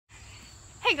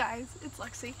Hey guys, it's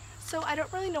Lexi. So I don't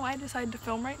really know why I decided to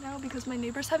film right now because my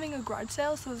neighbor's having a garage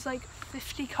sale, so there's like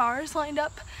 50 cars lined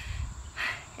up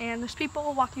and there's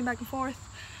people walking back and forth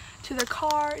to their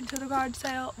car into the garage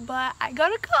sale, but I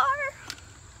got a car.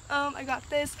 I got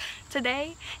this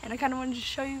today and I kind of wanted to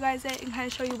show you guys it and kind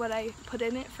of show you what I put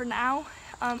in it for now.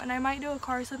 And I might do a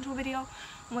car essential video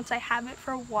once I have it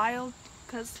for a while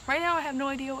because right now I have no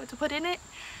idea what to put in it.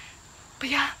 But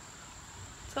yeah,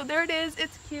 so there it is.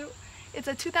 It's cute. It's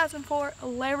a 2004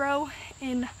 Alero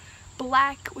in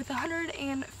black with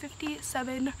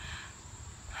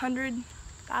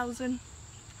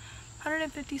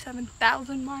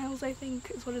 157,000 miles, I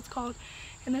think is what it's called.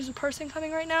 And there's a person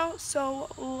coming right now, so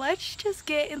let's just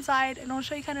get inside and I'll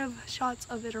show you kind of shots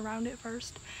of it around it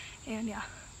first. And yeah,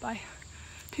 bye.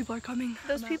 People are coming.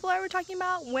 Those people I were talking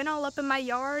about went all up in my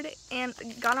yard and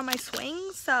got on my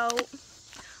swing, so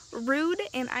rude.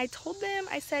 And I told them,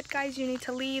 I said, guys, you need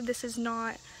to leave. This is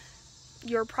not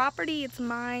your property, it's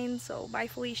mine. So bye,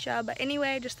 Felicia. But anyway,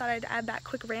 I just thought I'd add that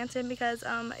quick rant in because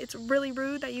it's really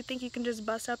rude that you think you can just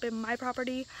bust up in my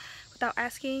property without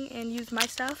asking and use my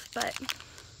stuff. But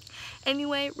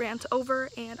anyway, rant over,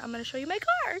 and I'm gonna show you my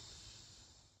car.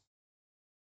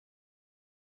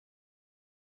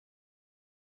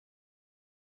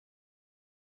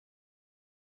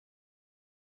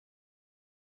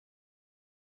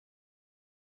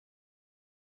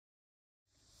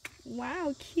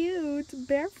 Wow, cute.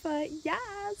 Barefoot,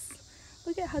 yes.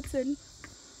 Look at Hudson.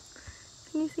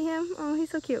 Can you see him? Oh, he's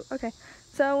so cute. Okay,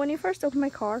 so when you first open my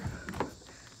car,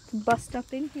 bust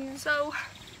up in here. So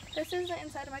this is the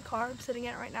inside of my car. I'm sitting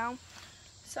in it right now.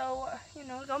 So, you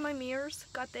know, got my mirrors.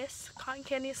 Got this cotton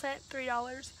candy set,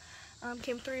 $3.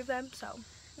 Came 3 of them. So,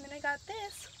 and then I got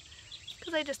this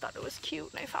because I just thought it was cute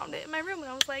and I found it in my room and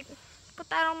I was like, put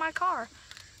that on my car.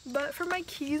 But for my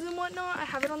keys and whatnot, I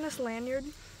have it on this lanyard.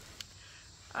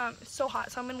 It's so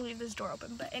hot, so I'm gonna leave this door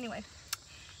open. But anyway,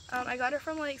 I got it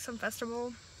from like some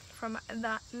festival from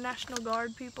the National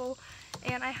Guard people,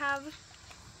 and I have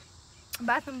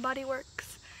Bath and Body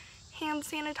Works hand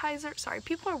sanitizer. Sorry,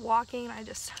 people are walking.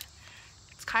 It's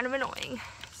kind of annoying.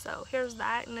 So here's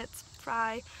that, and it's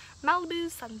by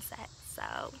Malibu Sunset.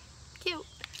 So cute.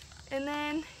 And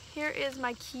then here is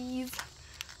my keys.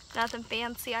 Nothing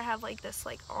fancy. I have like this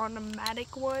like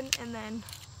automatic one, and then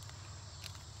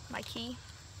my key.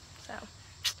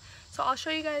 So I'll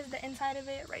show you guys the inside of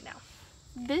it right now.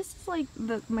 This is like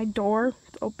my door.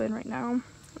 It's open right now,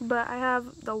 but I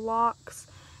have the locks,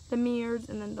 the mirrors,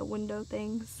 and then the window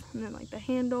things, and then like the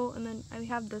handle, and then I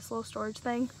have this little storage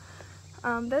thing.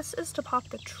 This is to pop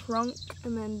the trunk,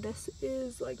 and then this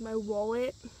is like my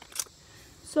wallet.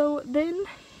 So then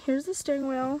here's the steering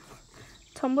wheel,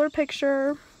 tumbler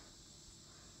picture,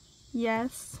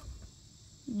 yes.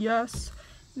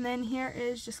 And then here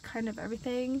is just kind of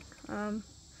everything.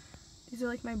 These are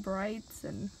like my brights,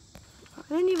 and I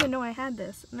didn't even know I had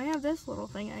this. And I have this little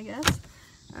thing, I guess.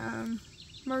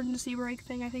 Emergency brake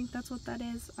thing, I think that's what that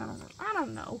is. I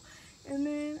don't know. And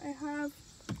then I have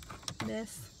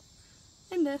this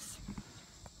and this.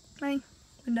 My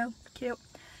window, cute.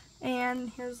 And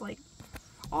here's like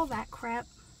all that crap.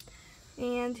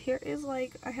 And here is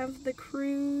like, I have the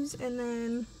cruise, and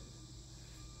then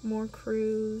more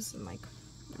cruise, and like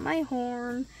my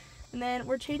horn, and then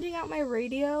we're changing out my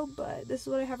radio, but this is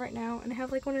what I have right now. And I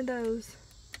have like one of those,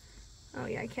 oh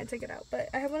yeah, I can't take it out, but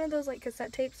I have one of those like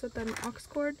cassette tapes with an aux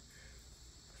cord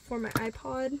for my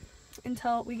iPod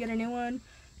until we get a new one.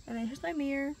 And then here's my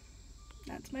mirror,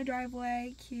 that's my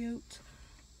driveway, cute,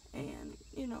 and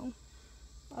you know,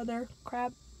 other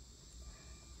crap.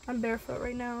 I'm barefoot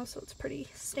right now, so it's pretty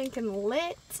stinking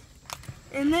lit.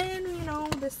 And then, you know,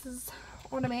 this is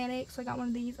automatic, so I got one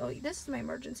of these. Oh, this is my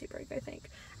emergency brake, I think.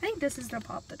 I think this is to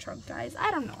pop the trunk, guys. I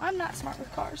don't know. I'm not smart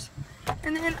with cars.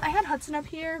 And then I had Hudson up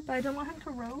here, but I don't want him to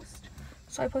roast,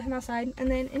 so I put him outside. And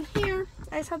then in here,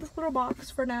 I just have this little box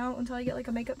for now until I get like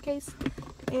a makeup case.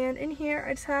 And in here,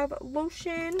 I just have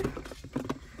lotion.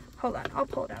 Hold on, I'll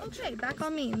pull it out. Okay, back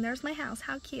on me, and there's my house.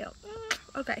 How cute.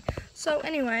 Okay, so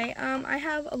anyway, I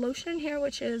have a lotion here,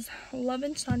 which is Love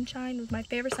and Sunshine, with my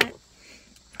favorite scent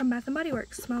from Bath and Body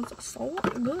Works. Smells so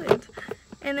good.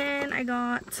 And then I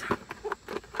got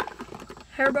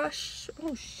hairbrush.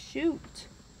 Oh shoot!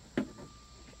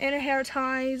 And a hair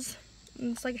ties.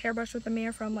 It's like a hairbrush with a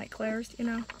mirror from like Claire's, you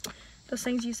know, those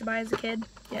things you used to buy as a kid.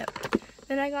 Yep.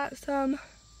 Then I got some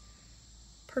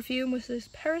perfume, which is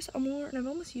Paris Amour, and I've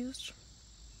almost used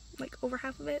like over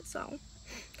half of it, so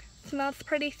it smells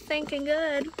pretty stinking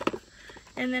good.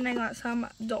 And then I got some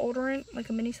deodorant, like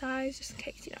a mini size, just in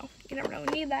case, you know, you never know,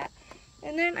 we need that.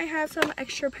 And then I have some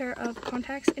extra pair of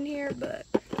contacts in here, but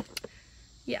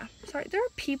yeah, sorry, there are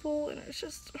people, and it's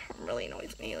just really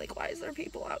annoys me. Like, why is there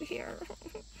people out here?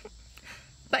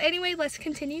 But anyway, let's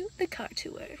continue the car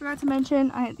tour. Forgot to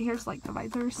mention, here's like the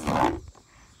visors.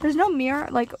 There's no mirror,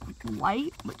 like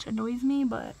light, which annoys me,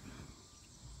 but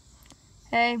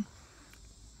hey,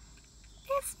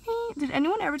 it's me. Did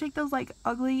anyone ever take those like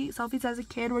ugly selfies as a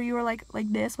kid where you were like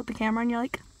this with the camera and you're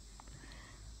like,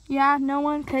 yeah, no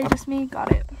one? Okay, just me.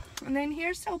 Got it. And then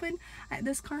here's to open.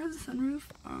 This car has a sunroof.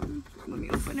 Let me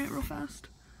open it real fast.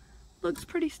 Looks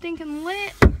pretty stinking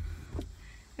lit.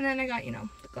 And then I got, you know,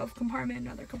 the glove compartment,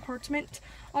 another compartment.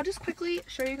 I'll just quickly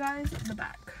show you guys the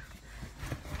back.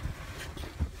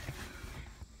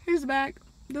 Here's the back.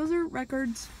 Those are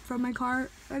records from my car.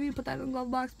 I need to put that in the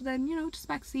glove box, but then, you know, just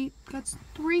back seat. That's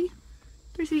three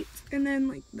seats. And then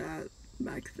like that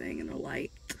back thing and a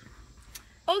light.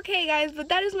 Okay guys, but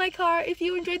that is my car. If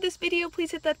you enjoyed this video,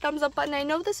 please hit that thumbs up button. I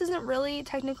know this isn't really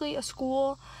technically a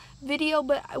school video,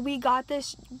 but we got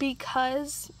this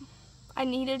because I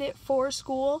needed it for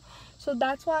school, so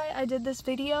that's why I did this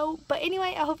video. But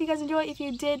anyway, I hope you guys enjoy. If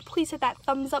you did, please hit that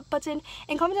thumbs up button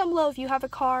and comment down below if you have a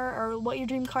car or what your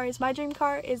dream car is. My dream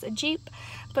car is a Jeep,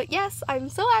 but yes, I'm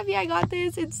so happy I got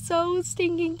this. It's so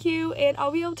stinking cute, and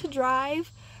I'll be able to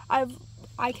drive.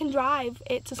 I can drive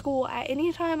it to school at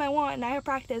any time I want, and I have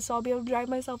practice, so I'll be able to drive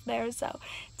myself there. So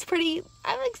it's pretty,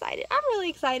 I'm excited. I'm really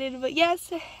excited. But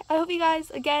yes, I hope you guys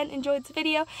again enjoyed this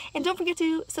video, and don't forget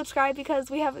to subscribe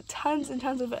because we have tons and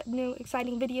tons of new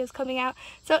exciting videos coming out.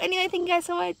 So anyway, thank you guys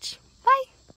so much. Bye.